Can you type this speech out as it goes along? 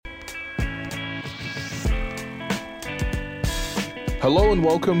Hello and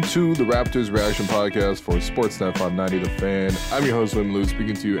welcome to the Raptors Reaction Podcast for Sportsnet 590 The Fan. I'm your host, Wim Lou,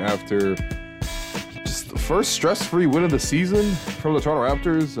 speaking to you after just the first stress-free win of the season from the Toronto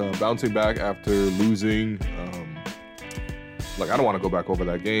Raptors, bouncing back after losing. I don't want to go back over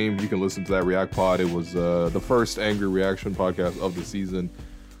that game. You can listen to that React pod. It was the first angry reaction podcast of the season.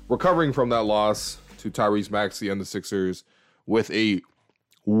 Recovering from that loss to Tyrese Maxey and the Sixers with a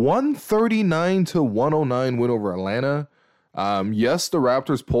 139-109 win over Atlanta. Yes, the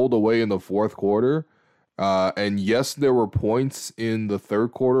Raptors pulled away in the fourth quarter. And yes, there were points in the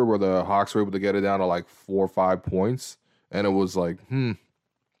third quarter where the Hawks were able to get it down to like 4 or 5 points. And it was like,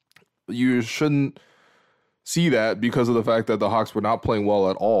 you shouldn't see that because of the fact that the Hawks were not playing well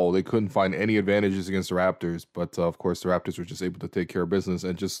at all. They couldn't find any advantages against the Raptors. But of course, the Raptors were just able to take care of business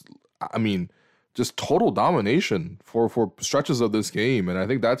and just total domination for stretches of this game. And I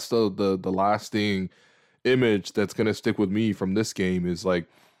think that's the lasting image that's going to stick with me from this game is like,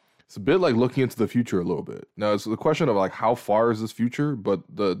 it's a bit like looking into the future a little bit. Now, it's the question of like, how far is this future? But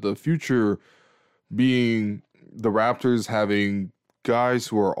the future being the Raptors having guys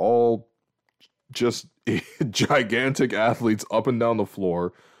who are all just gigantic athletes up and down the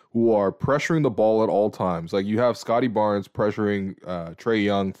floor who are pressuring the ball at all times. Like you have Scotty Barnes pressuring Trae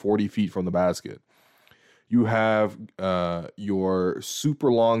Young 40 feet from the basket. You have your super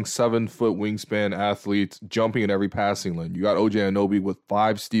long 7-foot wingspan athletes jumping in every passing lane. You got OJ Anunoby with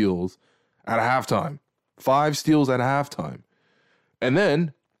 5 steals at halftime. 5 steals at halftime. And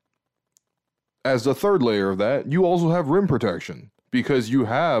then, as the third layer of that, you also have rim protection. Because you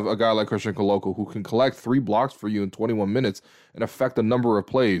have a guy like Christian Koloko who can collect 3 blocks for you in 21 minutes and affect a number of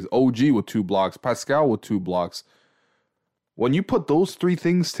plays. OG with 2 blocks, Pascal with 2 blocks. When you put those 3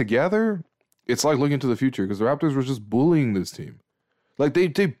 things together, it's like looking to the future because the Raptors were just bullying this team. Like they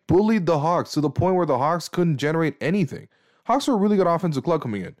bullied the Hawks to the point where the Hawks couldn't generate anything. Hawks were a really good offensive club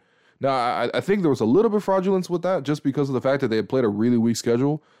coming in. Now, I think there was a little bit of fraudulence with that just because of the fact that they had played a really weak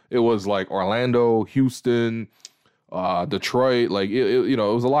schedule. It was like Orlando, Houston, Detroit, it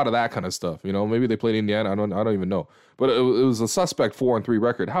was a lot of that kind of stuff. You know, maybe they played Indiana. I don't even know. But it was a suspect 4-3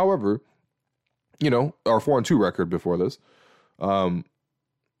 record. However, or 4-2 record before this.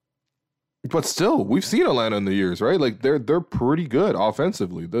 But still, we've seen Atlanta in the years, right? Like they're pretty good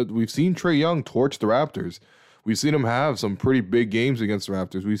offensively. We've seen Trae Young torch the Raptors. We've seen him have some pretty big games against the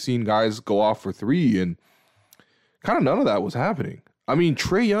Raptors. We've seen guys go off for 3, and kind of none of that was happening. I mean,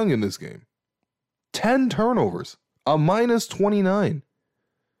 Trae Young in this game, 10 turnovers. A -29.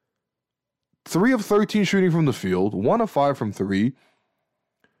 3 of 13 shooting from the field, 1 of 5 from 3.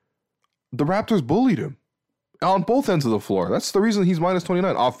 The Raptors bullied him on both ends of the floor. That's the reason he's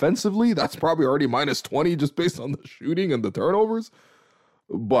 -29. Offensively, that's probably already -20 just based on the shooting and the turnovers.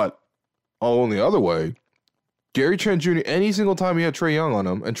 But on the other way, Gary Trent Jr., any single time he had Trae Young on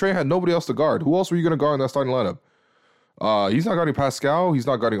him, and Trae had nobody else to guard. Who else were you going to guard in that starting lineup? He's not guarding Pascal. He's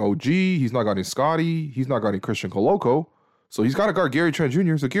not guarding OG. He's not guarding Scotty. He's not guarding Christian Koloko. So he's got to guard Gary Trent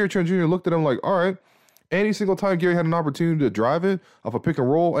Jr. So Gary Trent Jr. looked at him like, all right, any single time Gary had an opportunity to drive it off a pick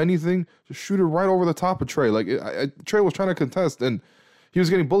and roll, anything, just shoot it right over the top of Trae. Like Trae was trying to contest, and he was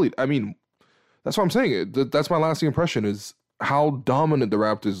getting bullied. I mean, that's what I'm saying. That's my lasting impression is how dominant the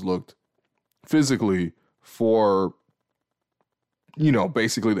Raptors looked physically for,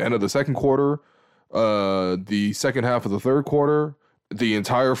 basically the end of the second quarter, the second half of the third quarter, the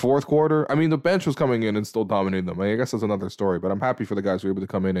entire fourth quarter. I mean, the bench was coming in and still dominating them. I guess that's another story, but I'm happy for the guys who were able to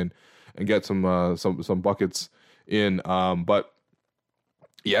come in and get some buckets in. But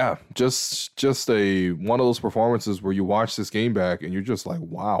yeah, just one of those performances where you watch this game back and you're just like,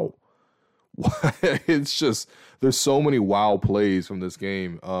 wow. It's just, there's so many wow plays from this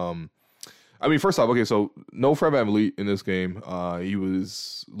game. First off, okay, so no Fred VanVleet in this game. He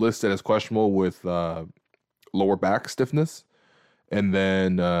was listed as questionable with lower back stiffness. And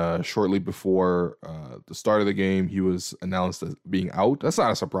then shortly before the start of the game, he was announced as being out. That's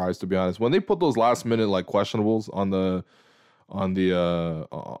not a surprise, to be honest. When they put those last minute questionables on the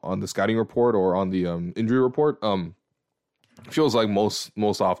scouting report or on the injury report, feels like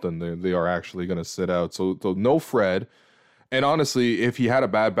most often they are actually going to sit out. So no Fred. And honestly, if he had a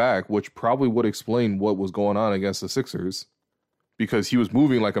bad back, which probably would explain what was going on against the Sixers, because he was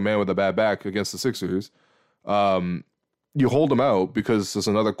moving like a man with a bad back against the Sixers, you hold him out because there's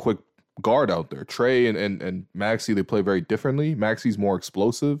another quick guard out there. Trae and Maxey, they play very differently. Maxey's more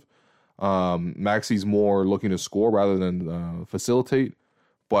explosive. Maxey's more looking to score rather than facilitate.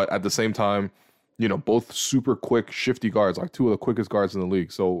 But at the same time, both super quick, shifty guards, like 2 of the quickest guards in the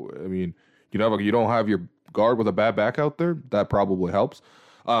league. So, I mean, you don't have your guard with a bad back out there, that probably helps.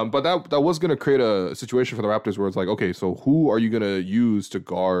 But that was going to create a situation for the Raptors where it's like, okay, so who are you going to use to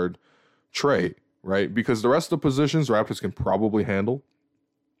guard Trey, right? Because the rest of the positions Raptors can probably handle,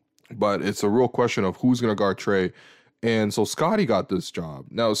 but it's a real question of who's going to guard Trey. And so Scotty got this job.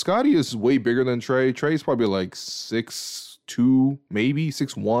 Now, Scotty is way bigger than Trey. Trey's probably like 6'2", maybe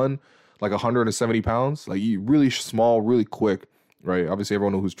 6'1", like 170 pounds. Like, he really small, really quick, right? Obviously,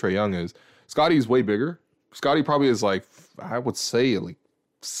 everyone knows who Trae Young is. Scotty's way bigger. Scotty probably is like, I would say, like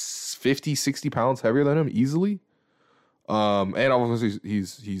 50, 60 pounds heavier than him easily. And obviously,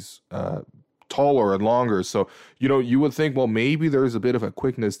 he's taller and longer. So, you would think, well, maybe there's a bit of a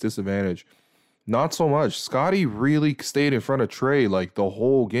quickness disadvantage. Not so much. Scotty really stayed in front of Trey like the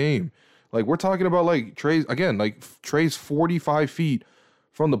whole game. Like, we're talking about like Trey's 45 feet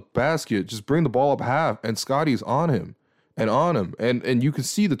from the basket. Just bring the ball up half, and Scotty's on him. And you can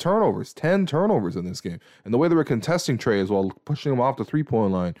see the turnovers, 10 turnovers in this game. And the way they were contesting Trey as well, pushing him off the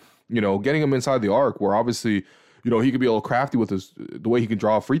three-point line, getting him inside the arc where obviously, he could be a little crafty with the way he can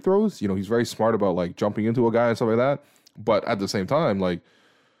draw free throws. He's very smart about like jumping into a guy and stuff like that. But at the same time, like,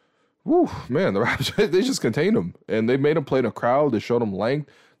 whew, man, the Raptors, they just contained him. And they made him play in a crowd. They showed him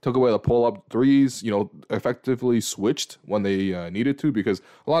length, took away the pull-up threes, effectively switched when they needed to. Because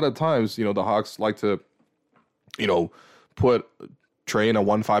a lot of times, the Hawks like to, put Trey in a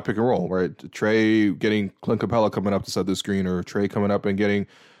 1-5 pick and roll, right? Trey getting Clint Capella coming up to set the screen, or Trey coming up and getting,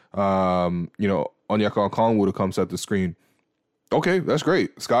 Onyeka Okongwu to come set the screen. Okay, that's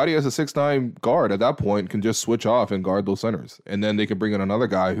great. Scotty as a 6'9" guard at that point can just switch off and guard those centers. And then they can bring in another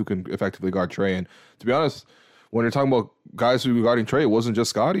guy who can effectively guard Trey. And to be honest, when you're talking about guys who were guarding Trey, it wasn't just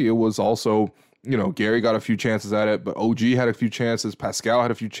Scotty. It was also, Gary got a few chances at it, but OG had a few chances. Pascal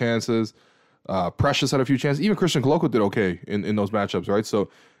had a few chances. Precious had a few chances. Even Christian Koloko did okay in those matchups, right? So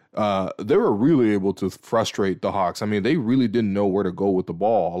they were really able to frustrate the Hawks. I mean, they really didn't know where to go with the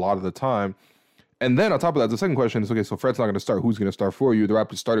ball a lot of the time. And then on top of that, the second question is, okay, so Fred's not going to start. Who's going to start for you? The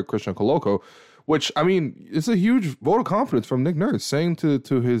Raptors started Christian Koloko, which, I mean, it's a huge vote of confidence from Nick Nurse, saying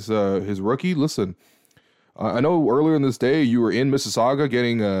to his rookie, listen, I know earlier in this day you were in Mississauga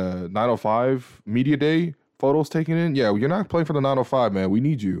getting a 905 media day photos taken in. Yeah, you're not playing for the 905, man. We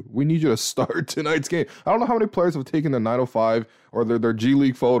need you. We need you to start tonight's game. I don't know how many players have taken the 905 or their G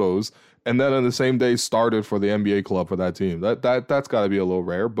League photos and then on the same day started for the NBA club for that team. That's got to be a little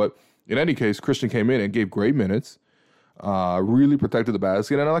rare. But in any case, Christian came in and gave great minutes, really protected the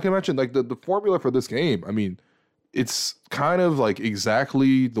basket. And like I mentioned, like the formula for this game, I mean, it's kind of like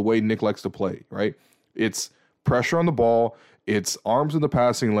exactly the way Nick likes to play, right? It's pressure on the ball, it's arms in the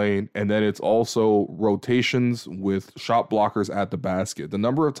passing lane, and then it's also rotations with shot blockers at the basket. The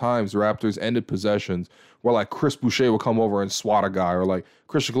number of times the Raptors ended possessions where like Chris Boucher would come over and swat a guy, or like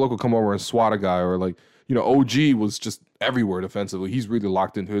Christian Koloko come over and swat a guy, or like, OG was just everywhere defensively. He's really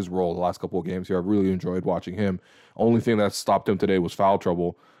locked into his role the last couple of games here. I've really enjoyed watching him. Only thing that stopped him today was foul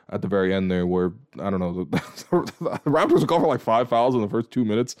trouble at the very end there, where, I don't know, the Raptors would go for like 5 fouls in the first 2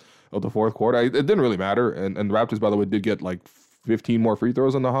 minutes of the fourth quarter. It didn't really matter. And the Raptors, by the way, did get like 15 more free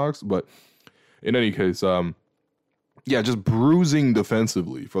throws than the Hawks. But in any case, just bruising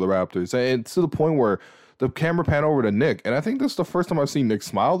defensively for the Raptors. And to the point where the camera pan over to Nick. And I think this is the first time I've seen Nick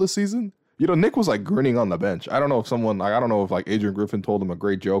smile this season. Nick was like grinning on the bench. I don't know if like Adrian Griffin told him a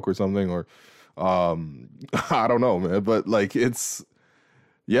great joke or something, or I don't know, man. But like you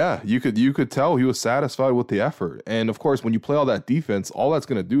could tell he was satisfied with the effort. And of course, when you play all that defense, all that's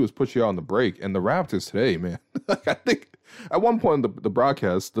gonna do is put you on the break. And the Raptors today, man, like I think at one point the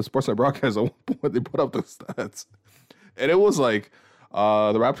Sportsnet broadcast, at one point they put up the stats, and it was like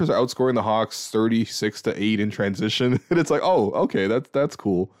the Raptors are outscoring the Hawks 36-8 in transition, and it's like, oh, okay, that's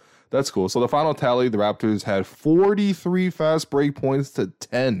cool. That's cool. So the final tally, the Raptors had 43 fast break points to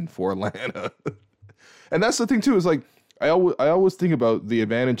 10 for Atlanta. And that's the thing too, is like I always think about the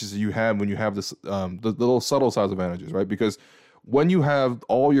advantages that you have when you have this the little subtle size advantages, right? Because when you have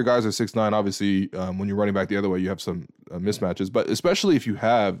all your guys are 6'9", obviously when you're running back the other way, you have some mismatches. But especially if you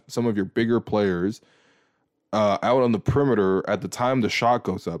have some of your bigger players out on the perimeter at the time the shot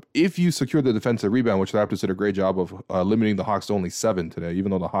goes up, if you secure the defensive rebound, which the Raptors did a great job of limiting the Hawks to only 7 today, even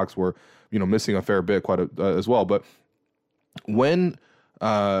though the Hawks were missing a fair bit as well. But when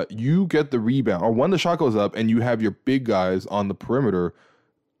you get the rebound, or when the shot goes up and you have your big guys on the perimeter,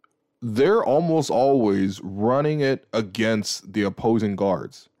 they're almost always running it against the opposing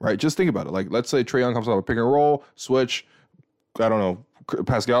guards, right? Just think about it. Like, let's say Trae Young comes off a pick and roll, switch, I don't know,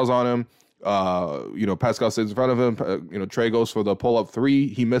 Pascal's on him. Pascal sits in front of him. Trae goes for the pull-up three.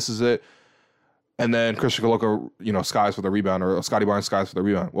 He misses it. And then Christian Koloko, skies for the rebound, or Scotty Barnes skies for the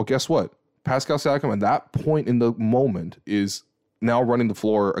rebound. Well, guess what? Pascal Siakam at that point in the moment is now running the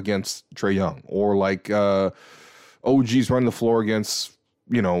floor against Trae Young, or like OG's running the floor against,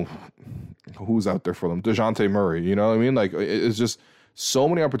 who's out there for them? DeJounte Murray, you know what I mean? Like, it's just so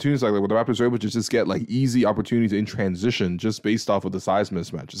many opportunities like that where the Raptors are able to just get like easy opportunities in transition just based off of the size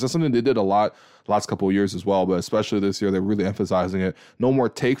mismatches. That's something they did a lot last couple of years as well, but especially this year, they're really emphasizing it. No more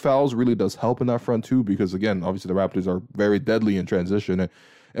take fouls really does help in that front too, because again, obviously the Raptors are very deadly in transition.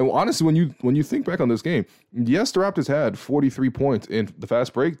 And honestly, when you think back on this game, yes, the Raptors had 43 points in the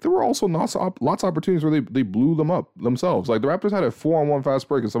fast break. There were also lots of opportunities where they blew them up themselves. Like the Raptors had a 4-on-1 fast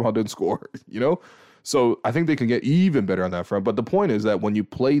break and somehow didn't score, So I think they can get even better on that front. But the point is that when you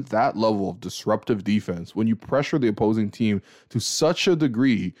play that level of disruptive defense, when you pressure the opposing team to such a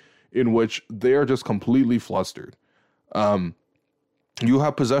degree in which they're just completely flustered, you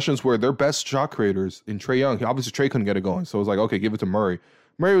have possessions where their best shot creators in Trae Young, obviously Trae couldn't get it going. So it was like, okay, give it to Murray.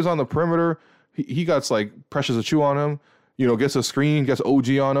 Murray was on the perimeter. He got like Precious Achiuwa on him, gets a screen, gets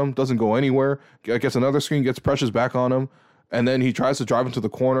OG on him, doesn't go anywhere, gets another screen, gets Precious back on him. And then he tries to drive into the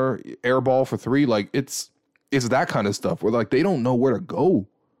corner, air ball for three. Like it's that kind of stuff where like they don't know where to go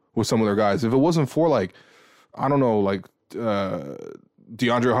with some of their guys. If it wasn't for like, I don't know, like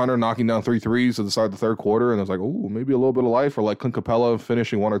DeAndre Hunter knocking down 3 threes at the start of the third quarter, and it's like, oh, maybe a little bit of life, or like Clint Capella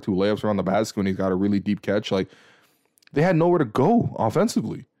finishing 1 or 2 layups around the basket when he's got a really deep catch. Like they had nowhere to go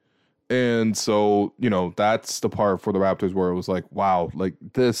offensively. And so, that's the part for the Raptors where it was like, wow, like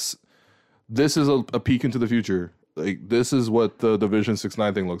this is a peek into the future. Like this is what the Division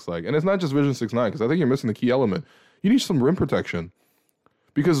 6-9 thing looks like. And it's not just Division 6-9, because I think you're missing the key element. You need some rim protection.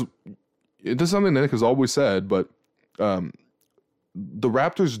 Because this is something that Nick has always said, but the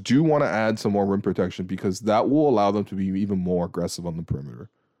Raptors do want to add some more rim protection because that will allow them to be even more aggressive on the perimeter.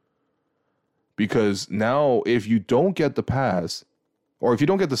 Because now if you don't get the pass, or if you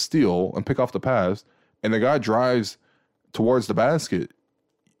don't get the steal and pick off the pass, and the guy drives towards the basket,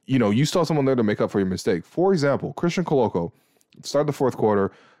 you still have someone there to make up for your mistake. For example, Christian Koloko, start the fourth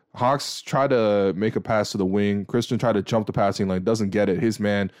quarter, Hawks try to make a pass to the wing. Christian tried to jump the passing lane, doesn't get it. His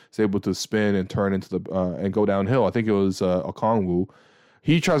man is able to spin and turn into the and go downhill. I think it was Okongwu.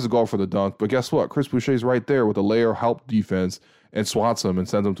 He tries to go for the dunk, but guess what? Chris Boucher's right there with a layer help defense and swats him and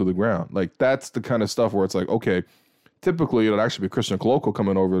sends him to the ground. Like that's the kind of stuff where it's like, okay, typically it'll actually be Christian Koloko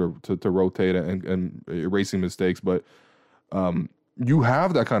coming over to rotate and erasing mistakes, but you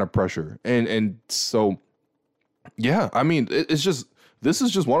have that kind of pressure. And so, yeah, I mean, this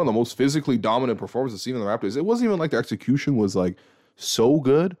is just one of the most physically dominant performances seen in the Raptors. It wasn't even like the execution was like so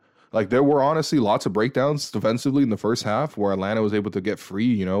good. Like there were honestly lots of breakdowns defensively in the first half where Atlanta was able to get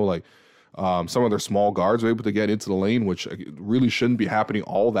free, some of their small guards were able to get into the lane, which really shouldn't be happening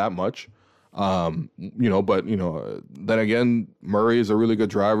all that much. Then again, Murray is a really good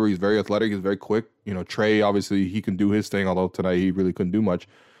driver. He's very athletic. He's very quick. Trae, obviously, he can do his thing, although tonight he really couldn't do much.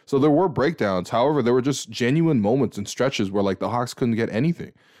 So there were breakdowns. However, there were just genuine moments and stretches where, like, the Hawks couldn't get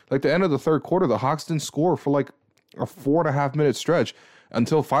anything. Like, the end of the third quarter, the Hawks didn't score for, like, a 4.5-minute stretch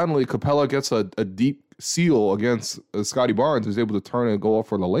until finally Capella gets a deep seal against Scotty Barnes, who's able to turn and go up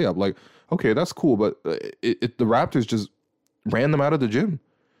for the layup. Like, okay, that's cool, but the Raptors just ran them out of the gym.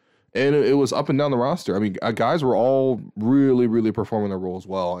 And it was up and down the roster. I mean, guys were all really, really performing their roles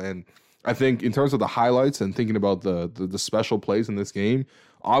well. And I think in terms of the highlights and thinking about the special plays in this game,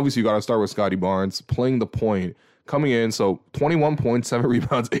 obviously you got to start with Scotty Barnes playing the point, coming in. So 21 points, 7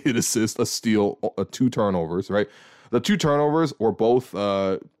 rebounds, 8 assists, a steal, 2 turnovers, right? The 2 turnovers were both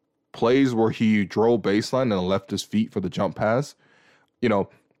plays where he drove baseline and left his feet for the jump pass.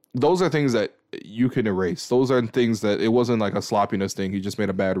 Those are things that you can erase. Those are things that it wasn't like a sloppiness thing. He just made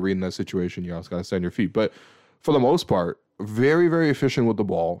a bad read in that situation. You also got to stand your feet. But for the most part, very, very efficient with the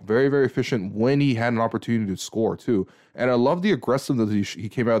ball. Very, very efficient when he had an opportunity to score too. And I love the aggressiveness he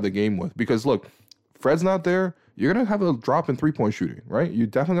came out of the game with. Because look, Fred's not there. You're going to have a drop in 3-point shooting, right? You're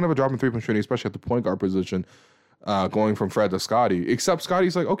definitely going to have a drop in 3-point shooting, especially at the point guard position, going from Fred to Scotty. Except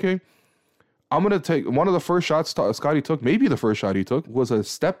Scotty's like, okay, I'm going to take one of the first shots Scotty took, maybe the first shot he took, was a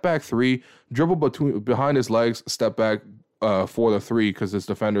step back 3, dribble behind his legs, step back for the 3 because his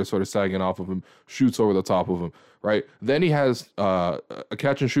defender is sort of sagging off of him, shoots over the top of him, right? Then he has a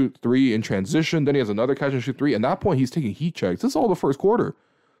catch and shoot 3 in transition. Then he has another catch and shoot 3. At that point, he's taking heat checks. This is all the first quarter.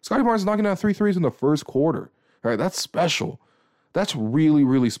 Scotty Barnes is knocking down 3 threes in the first quarter, right? That's special. That's really,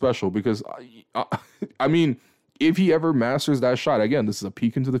 really special because, I mean, if he ever masters that shot, again, this is a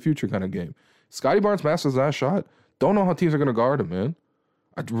peek into the future kind of game. Scotty Barnes masters that shot. Don't know how teams are going to guard him, man.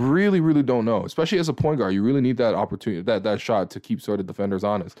 I really, really don't know. Especially as a point guard, you really need that opportunity, that shot to keep sort of defenders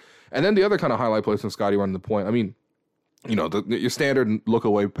honest. And then the other kind of highlight plays from Scotty running the point. I mean, your standard look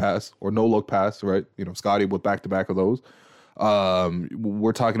away pass or no look pass, right? Scotty with back-to-back of those.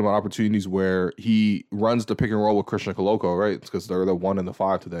 We're talking about opportunities where he runs the pick and roll with Christian Coloco, right? Because they're the 1 and the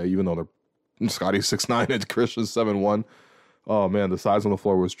 5 today, even though they're Scotty's 6'9" and Christian's 7'1". Oh man, the size on the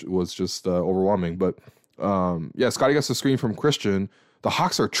floor was just overwhelming. But yeah, Scotty gets the screen from Christian. The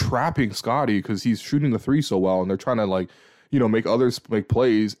Hawks are trapping Scotty because he's shooting the three so well, and they're trying to make others make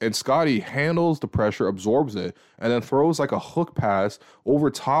plays. And Scotty handles the pressure, absorbs it, and then throws like a hook pass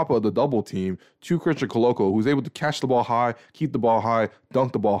over top of the double team to Christian Coloco, who's able to catch the ball high, keep the ball high,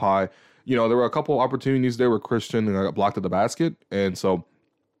 dunk the ball high. There were a couple opportunities there where Christian got blocked at the basket, and so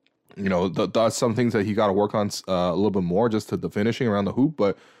that's some things that he got to work on a little bit more, just to the finishing around the hoop.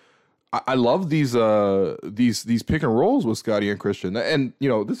 But I love these pick and rolls with Scotty and Christian. And,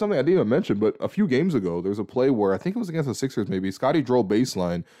 this is something I didn't even mention, but a few games ago, there was a play where I think it was against the Sixers maybe. Scotty drove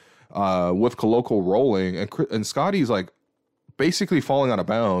baseline with Coloco rolling, and Scotty's like basically falling out of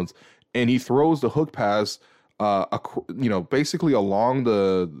bounds, and he throws the hook pass basically along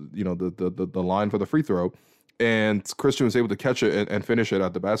the line for the free throw. And Christian was able to catch it and finish it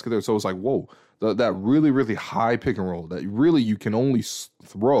at the basket there. So it was like, whoa, that really, really high pick and roll that really you can only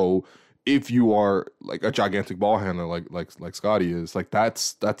throw if you are like a gigantic ball handler like Scotty is. Like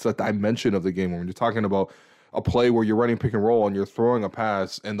that's a dimension of the game when you're talking about a play where you're running pick and roll and you're throwing a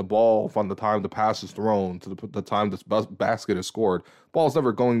pass, and the ball from the time the pass is thrown to the time the basket is scored, ball's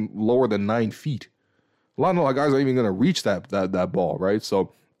never going lower than 9 feet. A lot of guys aren't even going to reach that ball, right?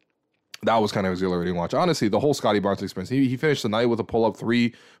 So that was kind of exhilarating to watch. Honestly, the whole Scotty Barnes experience. He finished the night with a pull-up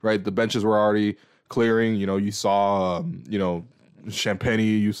 3, right? The benches were already clearing. You saw,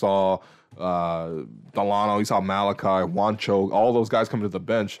 Champagny, you saw Delano, you saw Malachi, Juancho, all those guys coming to the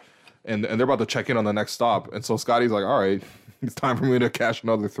bench, and they're about to check in on the next stop. And so Scotty's like, all right, it's time for me to cash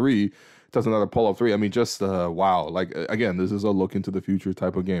another 3. Does another pull-up 3. I mean, just wow. Like, again, this is a look into the future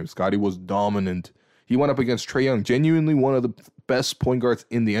type of game. Scotty was dominant. He went up against Trae Young, genuinely one of the best point guards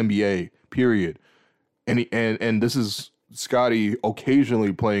in the NBA, period. And this is Scotty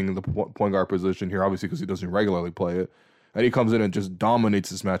occasionally playing the point guard position here, obviously because he doesn't regularly play it. And he comes in and just dominates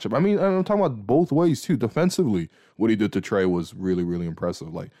this matchup. I mean, I'm talking about both ways too. Defensively, what he did to Trae was really, really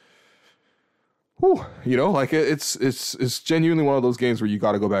impressive. Like, whew, it's genuinely one of those games where you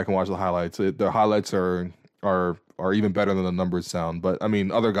got to go back and watch the highlights. The highlights are even better than the numbers sound. But I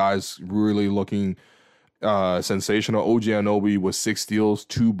mean, other guys really looking sensational. OG Anunoby with 6 steals,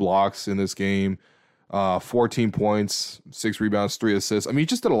 2 blocks in this game, 14 points, 6 rebounds, 3 assists. I mean, he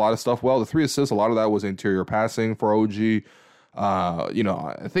just did a lot of stuff well. The 3 assists, a lot of that was interior passing for OG.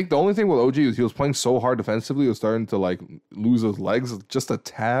 I think the only thing with OG is he was playing so hard defensively, he was starting to like lose his legs just a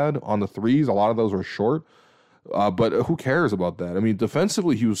tad on the threes. A lot of those were short, but who cares about that? I mean,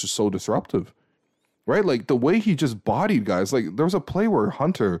 defensively, he was just so disruptive, right? Like the way he just bodied guys. Like there was a play where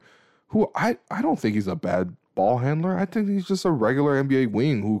Hunter, who I don't think he's a bad ball handler. I think he's just a regular NBA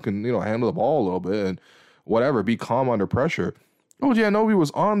wing who can, handle the ball a little bit and whatever, be calm under pressure. OG Anunoby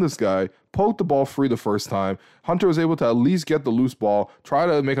was on this guy, poked the ball free the first time. Hunter was able to at least get the loose ball, try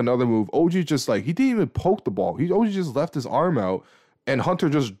to make another move. OG just he didn't even poke the ball. OG just left his arm out, and Hunter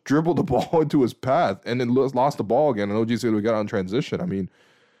just dribbled the ball into his path and then lost the ball again, and OG's able to get on transition. I mean,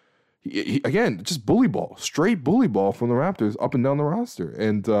 he again, just bully ball, straight bully ball from the Raptors up and down the roster.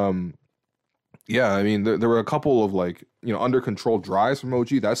 And yeah, I mean, there were a couple of under control drives from OG.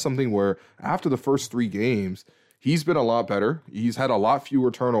 That's something where after the first 3 games, he's been a lot better. He's had a lot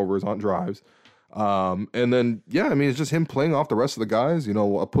fewer turnovers on drives. And then, yeah, I mean, it's just him playing off the rest of the guys.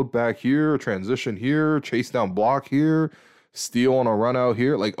 A put back here, a transition here, chase down block here, steal on a run out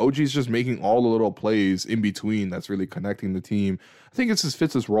here. Like OG's just making all the little plays in between that's really connecting the team. I think it just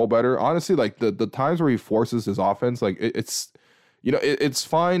fits his role better. Honestly, like the times where he forces his offense, like it's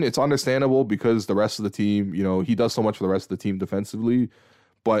fine. It's understandable because the rest of the team, he does so much for the rest of the team defensively.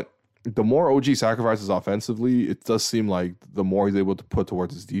 But the more OG sacrifices offensively, it does seem like the more he's able to put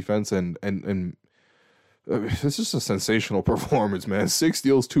towards his defense. And it's just a sensational performance, man. 6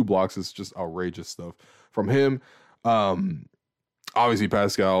 steals, 2 blocks is just outrageous stuff from him. Obviously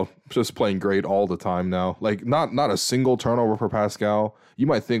Pascal just playing great all the time now. Like not a single turnover for Pascal. You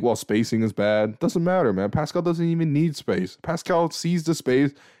might think, well, spacing is bad. Doesn't matter, man. Pascal doesn't even need space. Pascal sees the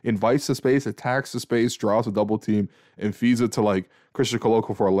space, invites the space, attacks the space, draws a double team, and feeds it to Christian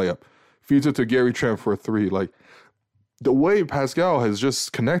Coloco for a layup. Feeds it to Gary Trent for a 3. Like the way Pascal has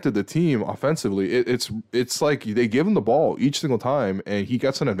just connected the team offensively, it's like they give him the ball each single time and he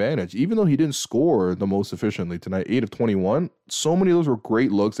gets an advantage. Even though he didn't score the most efficiently tonight, 8 of 21, so many of those were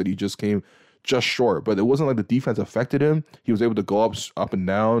great looks that he just came just short. But it wasn't like the defense affected him. He was able to go up and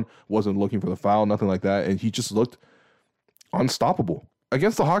down, wasn't looking for the foul, nothing like that. And he just looked unstoppable.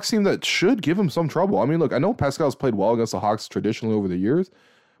 against the Hawks team that should give him some trouble. I mean, look, I know Pascal's played well against the Hawks traditionally over the years,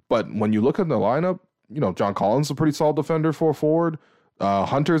 but when you look at the lineup, John Collins is a pretty solid defender for a forward.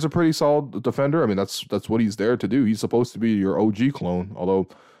 Hunter's a pretty solid defender. I mean, that's what he's there to do. He's supposed to be your OG clone, although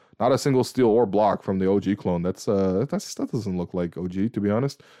not a single steal or block from the OG clone. That doesn't look like OG, to be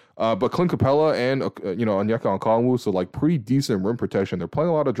honest. But Clint Capella and Onyeka Okongwu, so like pretty decent rim protection. They're playing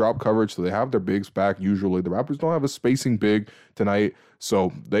a lot of drop coverage, so they have their bigs back usually. The Raptors don't have a spacing big tonight,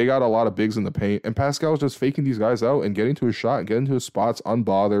 so they got a lot of bigs in the paint. And Pascal's just faking these guys out and getting to his shot, getting to his spots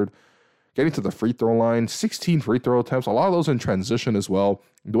unbothered, getting to the free throw line. 16 free throw attempts, a lot of those in transition as well.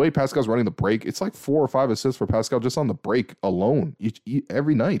 The way Pascal's running the break, it's like 4 or 5 assists for Pascal just on the break alone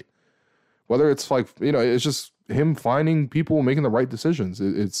every night. Whether it's like, it's just him finding people making the right decisions.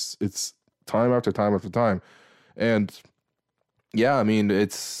 It's time after time after time. And yeah, I mean,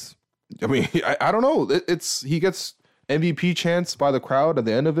 I don't know. He gets MVP chance by the crowd at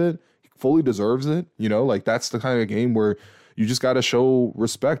the end of it. He fully deserves it. Like that's the kind of game where you just got to show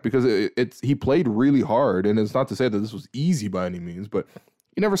respect because he played really hard. And it's not to say that this was easy by any means, but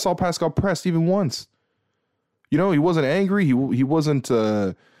you never saw Pascal pressed even once. He wasn't angry. He wasn't,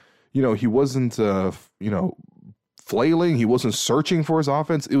 he wasn't, flailing. He wasn't searching for his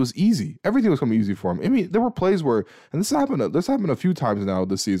offense. It was easy. Everything was coming easy for him. I mean, there were plays where, and this happened a few times now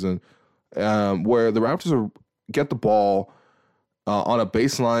this season, where the Raptors get the ball on a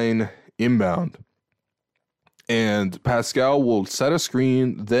baseline inbound, and Pascal will set a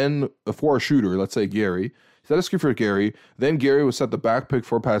screen, then for a shooter, let's say Gary, set a screen for Gary, then Gary will set the back pick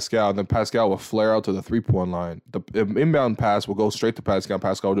for Pascal, and then Pascal will flare out to the 3-point line. The inbound pass will go straight to Pascal.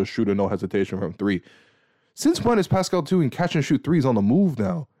 Pascal will just shoot it, no hesitation from 3. Since when is Pascal doing catch and shoot threes on the move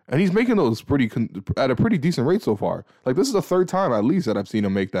now? And he's making those at a pretty decent rate so far. Like, this is the third time at least that I've seen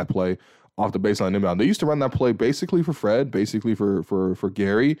him make that play off the baseline inbound. They used to run that play basically for Fred, basically for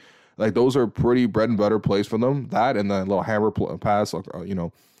Gary. Like, those are pretty bread and butter plays for them. That and the little hammer pass,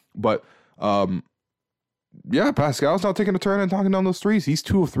 But, yeah, Pascal's now taking a turn and knocking down those threes. He's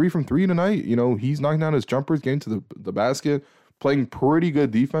 2 of 3 from 3 tonight. He's knocking down his jumpers, getting to the basket, playing pretty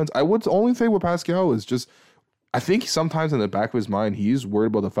good defense. I would only say with Pascal is just, I think sometimes in the back of his mind, he's worried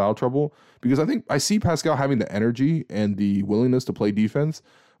about the foul trouble because I see Pascal having the energy and the willingness to play defense.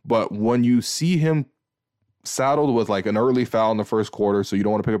 But when you see him saddled with like an early foul in the first quarter, so you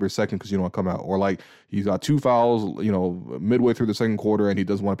don't want to pick up your second because you don't want to come out, or like he's got 2 fouls, midway through the second quarter and he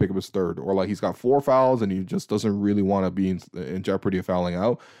doesn't want to pick up his third, or like he's got 4 fouls and he just doesn't really want to be in jeopardy of fouling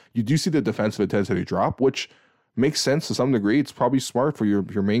out. You do see the defensive intensity drop, which makes sense to some degree. It's probably smart for your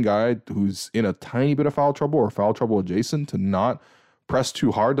main guy who's in a tiny bit of foul trouble or foul trouble adjacent to not press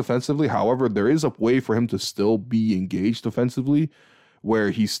too hard defensively. However, there is a way for him to still be engaged defensively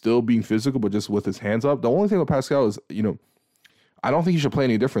where he's still being physical, but just with his hands up. The only thing with Pascal is, I don't think he should play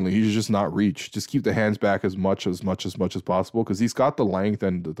any differently. He should just not reach. Just keep the hands back as much as possible because he's got the length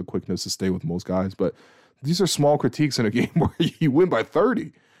and the quickness to stay with most guys. But these are small critiques in a game where you win by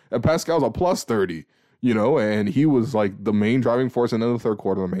 30. And Pascal's a plus 30, and he was like the main driving force in the third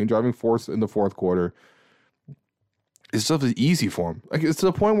quarter, the main driving force in the fourth quarter. It's just easy for him. Like, it's to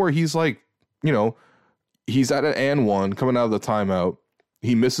the point where he's like, he's at an and one coming out of the timeout.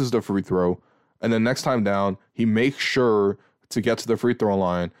 He misses the free throw, and then next time down, he makes sure to get to the free throw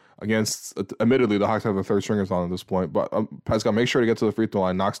line against, admittedly, the Hawks have the third stringers on at this point, but Pascal makes sure to get to the free throw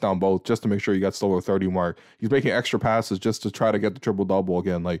line, knocks down both just to make sure he gets over the 30 mark. He's making extra passes just to try to get the triple-double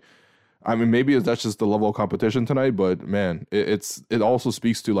again. Like, I mean, maybe that's just the level of competition tonight, but man, it also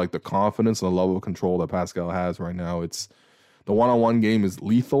speaks to like the confidence and the level of control that Pascal has right now. It's the one-on-one game is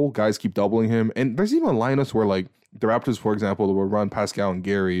lethal. Guys keep doubling him, and there's even lineups where like the Raptors, for example, will run Pascal and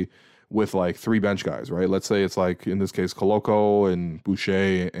Gary with like 3 bench guys, right? Let's say it's like, in this case, Koloko and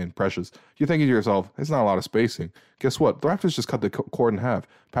Boucher and Precious. You're thinking to yourself, it's not a lot of spacing. Guess what? The Raptors just cut the court in half.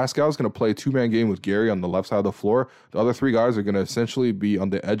 Pascal's going to play a 2-man game with Gary on the left side of the floor. The other 3 guys are going to essentially be on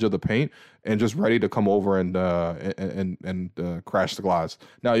the edge of the paint and just ready to come over and crash the glass.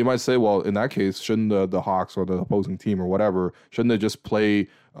 Now, you might say, well, in that case, shouldn't the Hawks or the opposing team or whatever, shouldn't they just play,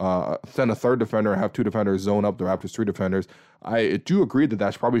 send a third defender, have 2 defenders, zone up the Raptors 3 defenders? I do agree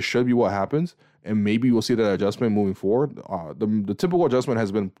that probably should be what happens, and maybe we'll see that adjustment moving forward. The typical adjustment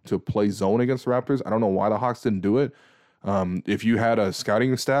has been to play zone against the Raptors. I don't know why the Hawks didn't do it. If you had a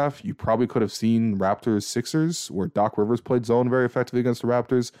scouting staff, you probably could have seen Raptors Sixers, where Doc Rivers played zone very effectively against the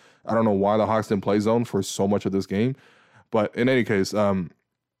Raptors. I don't know why the Hawks didn't play zone for so much of this game. But in any case, but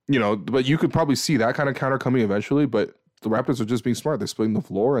you could probably see that kind of counter coming eventually. But the Raptors are just being smart. They're splitting the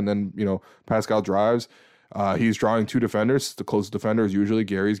floor, and then, Pascal drives. He's drawing 2 defenders. The closest defender is usually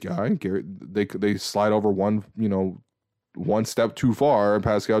Gary's guy. They slide over one, one step too far, and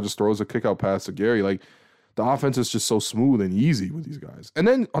Pascal just throws a kick out pass to Gary. Like, the offense is just so smooth and easy with these guys. And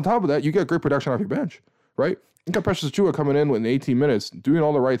then on top of that, you get great production off your bench, right? You got Precious Achiuwa coming in within 18 minutes, doing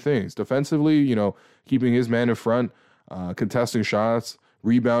all the right things. Defensively, keeping his man in front, contesting shots,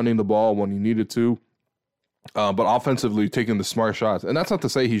 rebounding the ball when he needed to. But offensively, taking the smart shots. And that's not to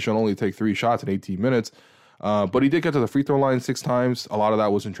say he should only take 3 shots in 18 minutes. But he did get to the free throw line 6 times. A lot of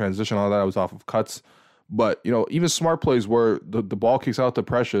that was in transition. A lot of that was off of cuts. But, even smart plays where the ball kicks out to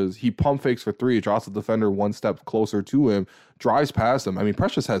Precious, he pump fakes for 3, draws the defender one step closer to him, drives past him. I mean,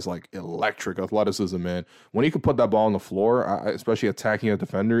 Precious has, like, electric athleticism, man. When he could put that ball on the floor, especially attacking a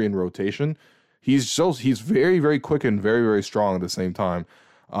defender in rotation, he's very, very quick and very, very strong at the same time.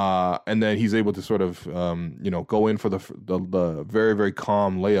 And then he's able to sort of, go in for the very, very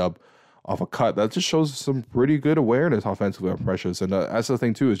calm layup off a cut. That just shows some pretty good awareness offensively on Precious. And that's the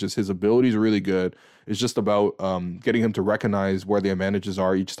thing, too, is just his abilities are really good. It's just about getting him to recognize where the advantages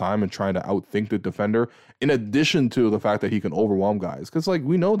are each time and trying to outthink the defender, in addition to the fact that he can overwhelm guys. Because, like,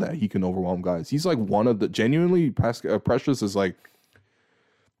 we know that he can overwhelm guys. He's, like, one of the genuinely Precious is, like,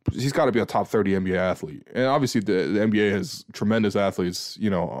 he's got to be a top 30 NBA athlete. And obviously the NBA has tremendous athletes,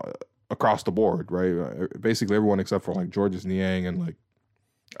 across the board, right? Basically everyone except for, like, Georges Niang and, like,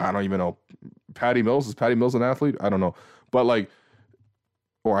 I don't even know. Patty Mills? Is Patty Mills an athlete? I don't know. But, like,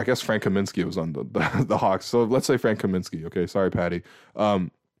 or I guess Frank Kaminsky was on the Hawks. So let's say Frank Kaminsky. Okay, sorry, Patty. But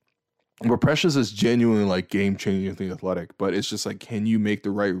Precious is genuinely, like, game-changing athletic. But it's just, like, can you make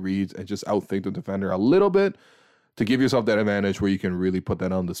the right reads and just outthink the defender a little bit to give yourself that advantage where you can really put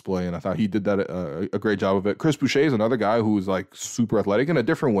that on display? And I thought he did that a great job of it. Chris Boucher is another guy who's, like, super athletic in a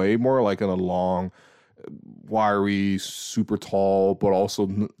different way, more like in a long, wiry, super tall, but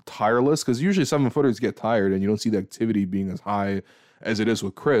also tireless, because usually 7-footers get tired and you don't see the activity being as high as it is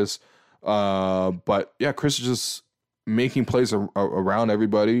with Chris. But yeah, Chris is just making plays around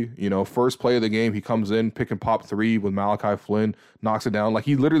everybody. First play of the game, he comes in, pick and pop 3 with Malachi Flynn, knocks it down. Like,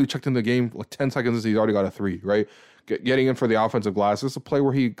 he literally checked in the game like 10 seconds as he's already got a 3, right? Getting in for the offensive glass. This is a play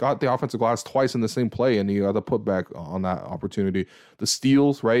where he got the offensive glass twice in the same play, and he got the putback on that opportunity. The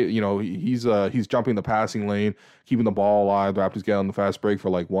steals, right? He's jumping the passing lane, keeping the ball alive. The Raptors get on the fast break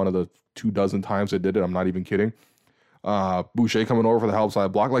for like one of the 24 times they did it. I'm not even kidding. Boucher coming over for the help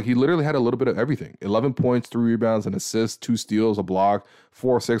side block. Like, he literally had a little bit of everything. 11 points, 3 rebounds, an assist, 2 steals, a block,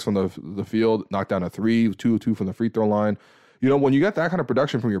 4-6 from the field, knocked down a 3, 2-2 from the free throw line. When you get that kind of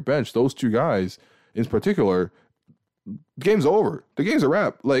production from your bench, those 2 guys in particular, the game's over. The game's a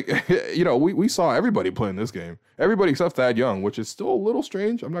wrap. Like, we saw everybody playing this game. Everybody except Thad Young, which is still a little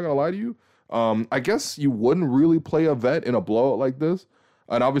strange. I'm not going to lie to you. I guess you wouldn't really play a vet in a blowout like this.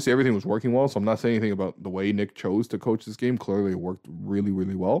 And obviously everything was working well, so I'm not saying anything about the way Nick chose to coach this game. Clearly it worked really,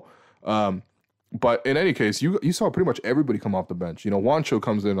 really well. But in any case, you saw pretty much everybody come off the bench. Juancho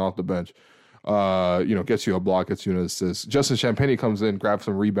comes in off the bench, gets you a block, gets you an assist. Justin Champagnie comes in, grabs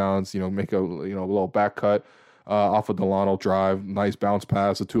some rebounds, make a little back cut off of Delano drive, nice bounce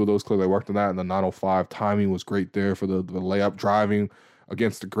pass. The 2 of those clearly worked on that. And the 905 timing was great there for the layup, driving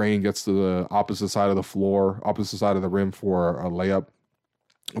against the grain, gets to the opposite side of the floor, opposite side of the rim for a layup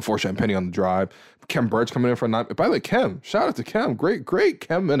for Champagnie on the drive. Kem Birch coming in for 9. By the way, Kem, shout out to Kem. Great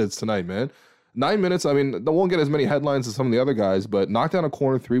Kem minutes tonight, man. 9 minutes. I mean, they won't get as many headlines as some of the other guys, but knocked down a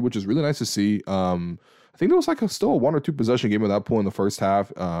corner 3, which is really nice to see. I think there was like still a 1 or 2 possession game at that point in the first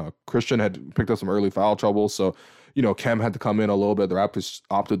half. Christian had picked up some early foul trouble, so Kem had to come in a little bit. The Raptors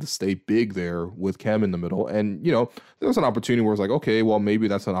opted to stay big there with Kem in the middle, and there was an opportunity where it's like, okay, well, maybe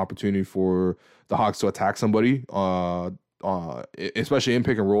that's an opportunity for the Hawks to attack somebody. Especially in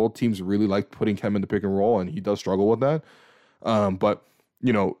pick and roll, teams really like putting Kem in the pick and roll, and he does struggle with that. But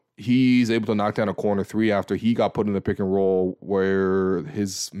he's able to knock down a corner 3 after he got put in the pick and roll, where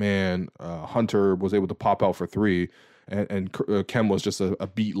his man Hunter was able to pop out for 3, and Kem was just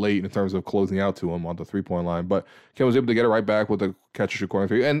a beat late in terms of closing out to him on the 3-point line. But Kem was able to get it right back with a catch and shoot corner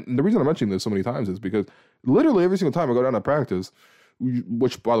 3. And the reason I'm mentioning this so many times is because literally every single time I go down to practice,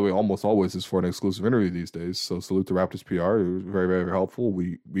 which, by the way, almost always is for an exclusive interview these days. So salute to Raptors PR. It was very, very, very helpful.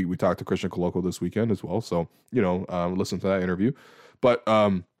 We talked to Christian Coloco this weekend as well. So, listen to that interview. But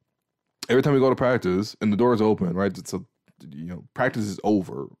every time we go to practice and the door is open, right? It's practice is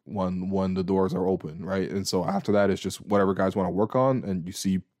over when the doors are open, right? And so after that, it's just whatever guys want to work on. And you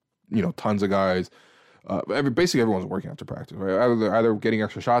see, tons of guys. Basically everyone's working after practice, right? Either getting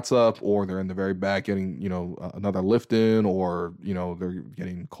extra shots up, or they're in the very back getting, another lift in, or, they're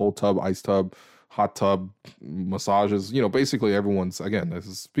getting cold tub, ice tub, hot tub, massages. Basically everyone's, again,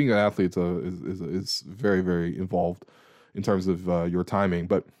 being an athlete is very, very involved in terms of your timing.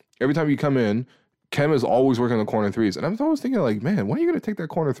 But every time you come in, Kem is always working the corner threes. And I was always thinking, like, man, when are you going to take that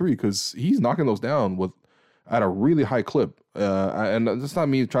corner three? Because he's knocking those down at a really high clip. And it's not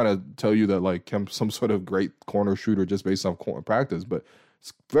me trying to tell you that, like, Kem's some sort of great corner shooter just based on practice, but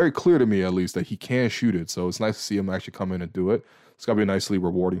it's very clear to me, at least, that he can shoot it. So it's nice to see him actually come in and do it. It's got to be nicely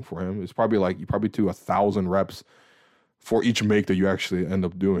rewarding for him. It's probably like you probably do 1,000 reps for each make that you actually end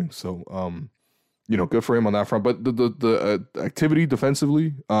up doing. So, good for him on that front. But the activity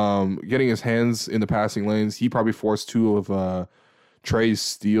defensively, getting his hands in the passing lanes, he probably forced 2 of Trey's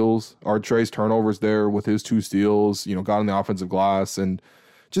steals or Trey's turnovers there with his 2 steals, got in the offensive glass and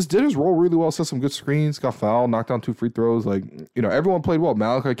just did his role really well, set some good screens, got fouled, knocked down 2 free throws. Like, everyone played well.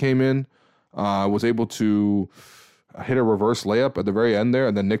 Malachi came in, was able to hit a reverse layup at the very end there,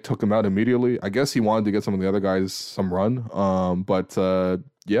 and then Nick took him out immediately. I guess he wanted to get some of the other guys some run.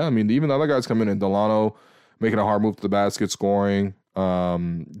 Even the other guys come in, and Delano making a hard move to the basket, scoring.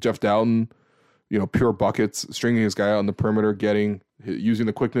 Jeff Doughton, pure buckets, stringing his guy out on the perimeter, using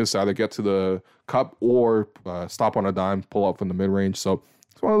the quickness to either get to the cup or stop on a dime, pull up from the mid-range. So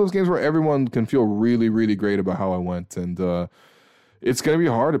it's one of those games where everyone can feel really, really great about how I went. And it's going to be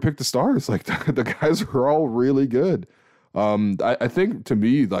hard to pick the stars. Like, the guys are all really good. I think, to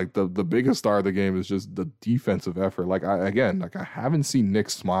me, like, the biggest star of the game is just the defensive effort. Like, I haven't seen Nick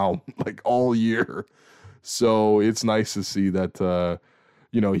smile, like, all year. So it's nice to see that,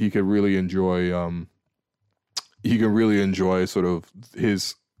 he could really enjoy sort of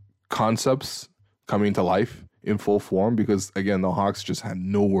his concepts coming to life in full form, because, again, the Hawks just had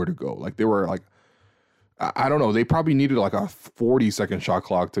nowhere to go. Like, they were, like, I don't know, they probably needed, like, a 40-second shot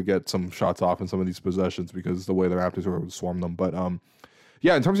clock to get some shots off in some of these possessions because the way the Raptors were able to swarm them. But, in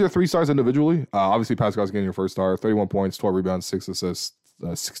terms of your 3 stars individually, obviously Pascal's getting your first star, 31 points, 12 rebounds, 6 assists,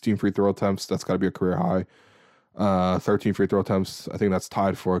 16 free throw attempts. That's got to be a career high. 13 free throw attempts. I think that's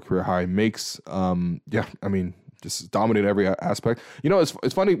tied for a career high. Makes, just dominate every aspect.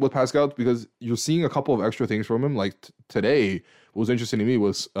 It's funny with Pascal because you're seeing a couple of extra things from him. Like today, what was interesting to me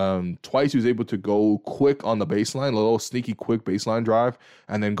was twice he was able to go quick on the baseline, a little sneaky quick baseline drive,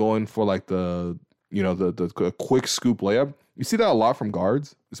 and then go in for like the quick scoop layup. You see that a lot from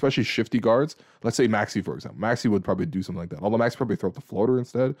guards, especially shifty guards. Let's say Maxey, for example. Maxey would probably do something like that. Although Maxey probably throw up the floater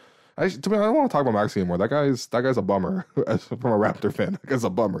instead. I don't want to talk about Maxey anymore. That guy's a bummer. From a Raptor fan, that guy's a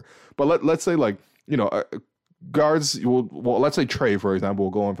bummer. But let's say, like, guards let's say Trey, for example,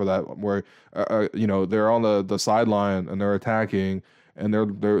 will go in for that where they're on the sideline and they're attacking and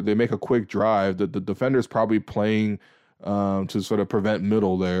they make a quick drive. The defender's probably playing to sort of prevent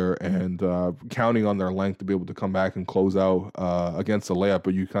middle there and counting on their length to be able to come back and close out against the layup,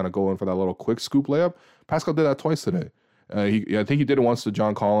 but you kind of go in for that little quick scoop layup. Pascal did that twice today. I think he did it once to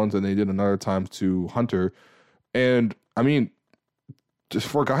John Collins, and they did another time to Hunter. And I mean, just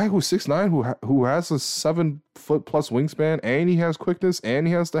for a guy who's 6'9", who has a 7-foot plus wingspan, and he has quickness, and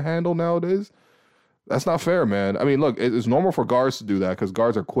he has the handle nowadays, that's not fair, man. I mean, look, it's normal for guards to do that because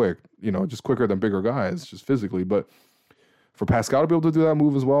guards are quick, just quicker than bigger guys, just physically. But for Pascal to be able to do that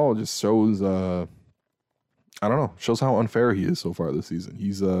move as well, it just shows, shows how unfair he is so far this season.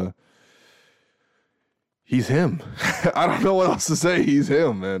 He's him. I don't know what else to say. He's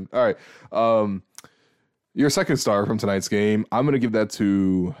him, man. All right. Your second star from tonight's game, I'm going to give that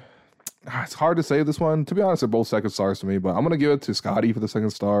to... It's hard to say this one. To be honest, they're both second stars to me, but I'm going to give it to Scotty for the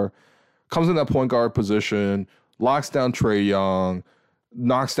second star. Comes in that point guard position, locks down Trae Young,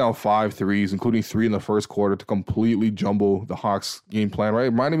 knocks down 5 threes, including 3 in the first quarter to completely jumble the Hawks game plan, right?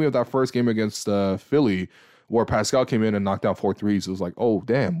 Reminding me of that first game against Philly, where Pascal came in and knocked down 4 threes. It was like, oh,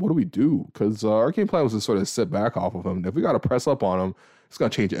 damn, what do we do? Because our game plan was to sort of sit back off of him. If we got to press up on him, it's going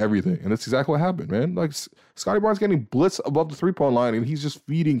to change everything. And that's exactly what happened, man. Like, Scotty Barnes getting blitz above the three-point line, and he's just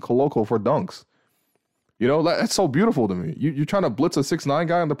feeding Koloko for dunks. That's so beautiful to me. You're trying to blitz a 6'9"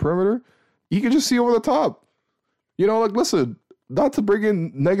 guy on the perimeter. He can just see over the top. Listen, not to bring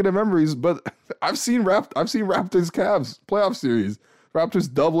in negative memories, but I've seen Raptors Cavs playoff series.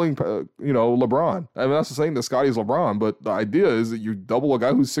 Raptors doubling, LeBron. I mean, that's the saying that Scotty's LeBron, but the idea is that you double a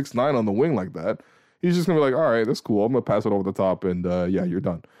guy who's 6'9" on the wing like that. He's just going to be like, all right, that's cool. I'm going to pass it over the top, and you're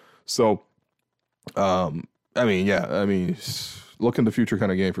done. So, look in the future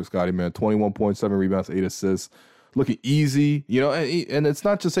kind of game for Scotty, man. 21 points, 7 rebounds, 8 assists. Looking easy, and it's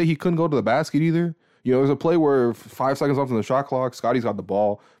not to say he couldn't go to the basket either. There's a play where 5 seconds left on the shot clock, Scotty's got the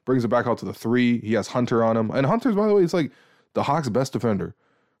ball, brings it back out to the 3. He has Hunter on him. And Hunter's, by the way, it's like the Hawks' best defender,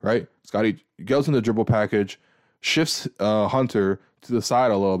 right? Scotty goes in the dribble package, shifts Hunter to the side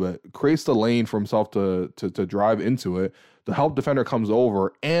a little bit, creates the lane for himself to drive into it. The help defender comes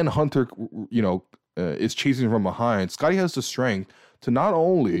over, and Hunter, is chasing from behind. Scotty has the strength to not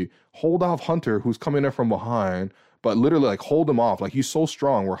only hold off Hunter, who's coming in from behind, but literally like hold him off. Like he's so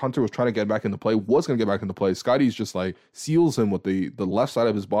strong where Hunter was trying to get back into play, was going to get back into play. Scotty's just like seals him with the left side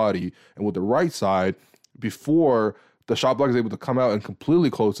of his body and with the right side before the shot blocker is able to come out and completely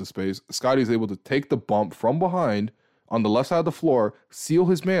close the space. Scotty's able to take the bump from behind on the left side of the floor, seal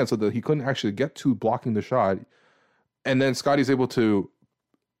his man so that he couldn't actually get to blocking the shot. And then Scotty's able to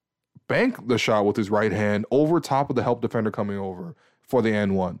bank the shot with his right hand over top of the help defender coming over for the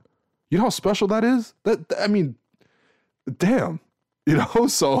and one. You know how special that is? I mean, damn. You know,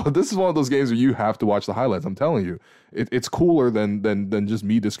 so this is one of those games where you have to watch the highlights. I'm telling you, it's cooler than just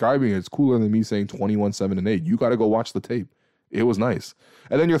me describing it. It's cooler than me saying 21, 7, and 8. You got to go watch the tape. It was nice.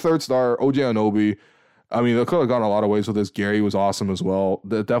 And then your third star, OJ Anunoby. I mean, it could have gone a lot of ways with this. Gary was awesome as well.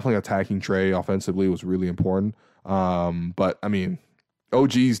 Definitely attacking Trey offensively was really important. But I mean,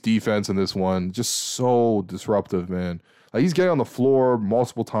 OG's defense in this one just so disruptive, man. Like he's getting on the floor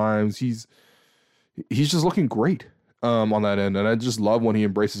multiple times. He's just looking great on that end, and I just love when he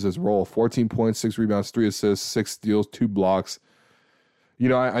embraces his role. 14 points, 6 rebounds, 3 assists, 6 steals, 2 blocks. You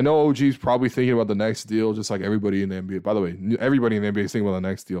know, I know OG's probably thinking about the next deal, just like everybody in the NBA. By the way, everybody in the NBA is thinking about the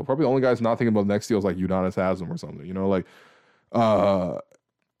next deal. Probably the only guys not thinking about the next deal is like Udonis Haslam or something. You know, like,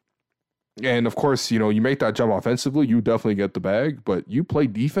 and of course, you know, you make that jump offensively, you definitely get the bag. But you play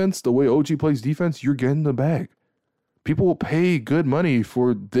defense the way OG plays defense, you're getting the bag. People will pay good money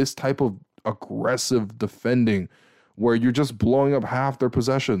for this type of aggressive defending, where you're just blowing up half their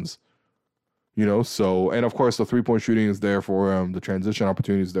possessions, you know? So, and of course the 3-point shooting is there for him. The transition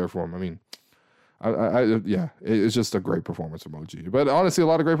opportunity is there for him. I mean, it's just a great performance from OG, but honestly, a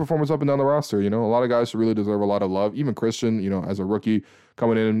lot of great performance up and down the roster, you know, a lot of guys who really deserve a lot of love. Even Christian, you know, as a rookie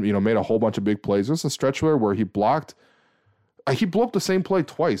coming in, you know, made a whole bunch of big plays. There's a stretch there where he blew up the same play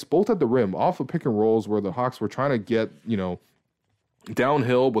twice, both at the rim off of pick and rolls where the Hawks were trying to get, you know,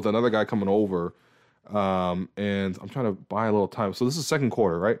 downhill with another guy coming over. And I'm trying to buy a little time. So this is second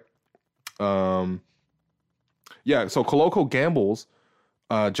quarter, right? Yeah. So Koloko gambles,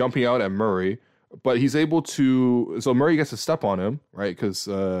 jumping out at Murray, but he's able to. So Murray gets a step on him, right? Because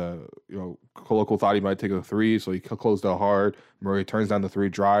you know, Koloko thought he might take a 3, so he closed out hard. Murray turns down the 3,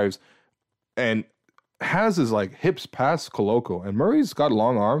 drives, and has his like hips past Koloko. And Murray's got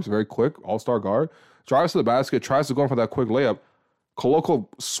long arms, very quick, all-star guard. Drives to the basket, tries to go in for that quick layup. Koloko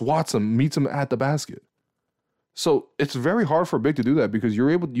swats him, meets him at the basket. So it's very hard for a big to do that because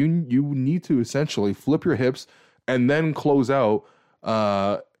you need to essentially flip your hips and then close out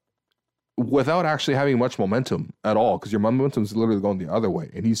without actually having much momentum at all, because your momentum is literally going the other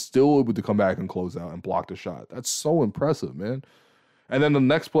way, and he's still able to come back and close out and block the shot. That's so impressive, man. And then the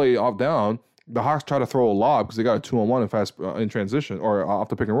next play off down, the Hawks try to throw a lob because they got a 2-on-1 in transition or off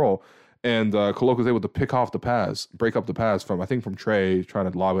the pick and roll. And Koloko was able to pick off the pass, break up the pass from Trey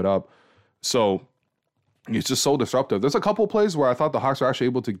trying to lob it up. So it's just so disruptive. There's a couple of plays where I thought the Hawks were actually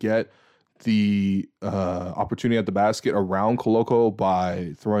able to get the opportunity at the basket around Koloko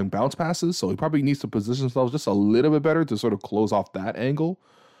by throwing bounce passes. So he probably needs to position himself just a little bit better to sort of close off that angle,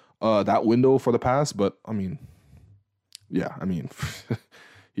 that window for the pass. But I mean, yeah, I mean,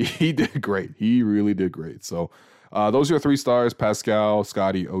 he did great. He really did great. So those are your 3 stars: Pascal,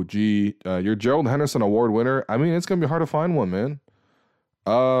 Scotty, OG. Your Gerald Henderson Award winner. I mean, it's gonna be hard to find one, man.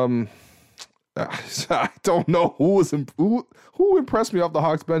 I don't know who impressed me off the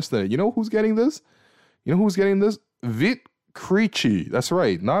Hawks bench today. You know who's getting this? Vit Krejci. That's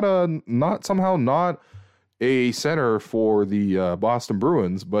right. Not a center for the Boston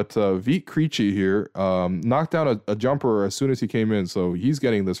Bruins, but Vit Krejci here knocked down a jumper as soon as he came in, so he's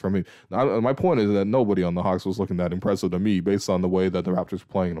getting this from me. Now, my point is that nobody on the Hawks was looking that impressive to me based on the way that the Raptors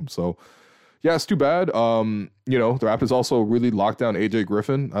were playing them. So, yeah, it's too bad. You know, the Raptors also really locked down AJ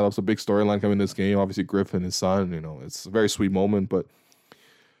Griffin. That was a big storyline coming in this game. Obviously, Griffin, his son, you know, it's a very sweet moment, but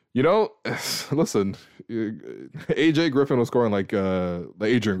you know, listen, AJ Griffin was scoring like the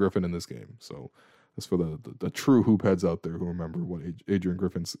Adrian Griffin in this game, so. That's for the true hoop heads out there who remember what Adrian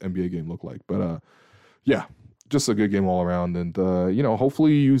Griffin's NBA game looked like. But yeah, just a good game all around. And, you know,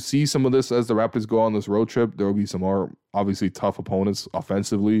 hopefully you see some of this as the Raptors go on this road trip. There will be some more obviously tough opponents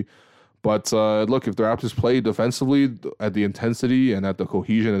offensively. But look, if the Raptors play defensively at the intensity and at the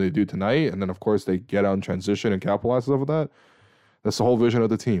cohesion that they do tonight, and then, of course, they get out in transition and capitalize off of that, that's the whole vision of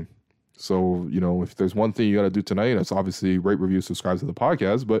the team. So, you know, if there's one thing you got to do tonight, it's obviously rate, review, subscribe to the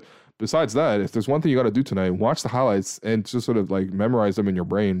podcast. But besides that, if there's one thing you got to do tonight, watch the highlights and just sort of like memorize them in your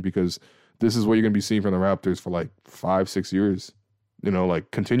brain, because this is what you're going to be seeing from the Raptors for like 5-6 years, you know, like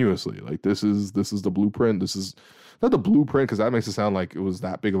continuously. Like this is the blueprint. This is not the blueprint because that makes it sound like it was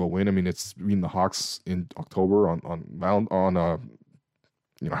that big of a win. I mean, it's the Hawks in October on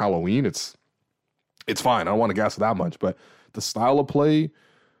Halloween, it's fine. I don't want to gas it that much, but the style of play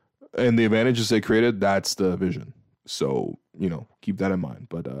and the advantages they created, that's the vision. So, keep that in mind.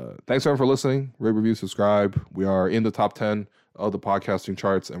 But thanks everyone for listening. Rate, review, subscribe. We are in the top 10 of the podcasting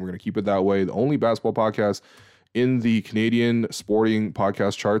charts, and we're going to keep it that way. The only basketball podcast in the Canadian sporting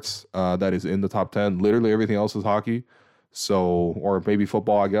podcast charts that is in the top 10. Literally everything else is hockey. So, or maybe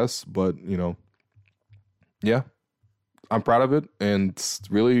football, I guess. But, yeah, I'm proud of it. And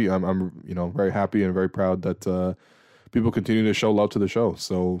really, I'm very happy and very proud that people continue to show love to the show.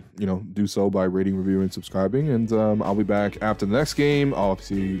 So, do so by rating, reviewing, and subscribing. And I'll be back after the next game. I'll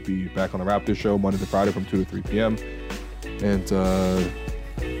obviously be back on the Raptors show Monday to Friday from 2 to 3 p.m. And,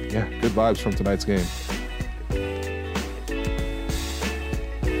 good vibes from tonight's game.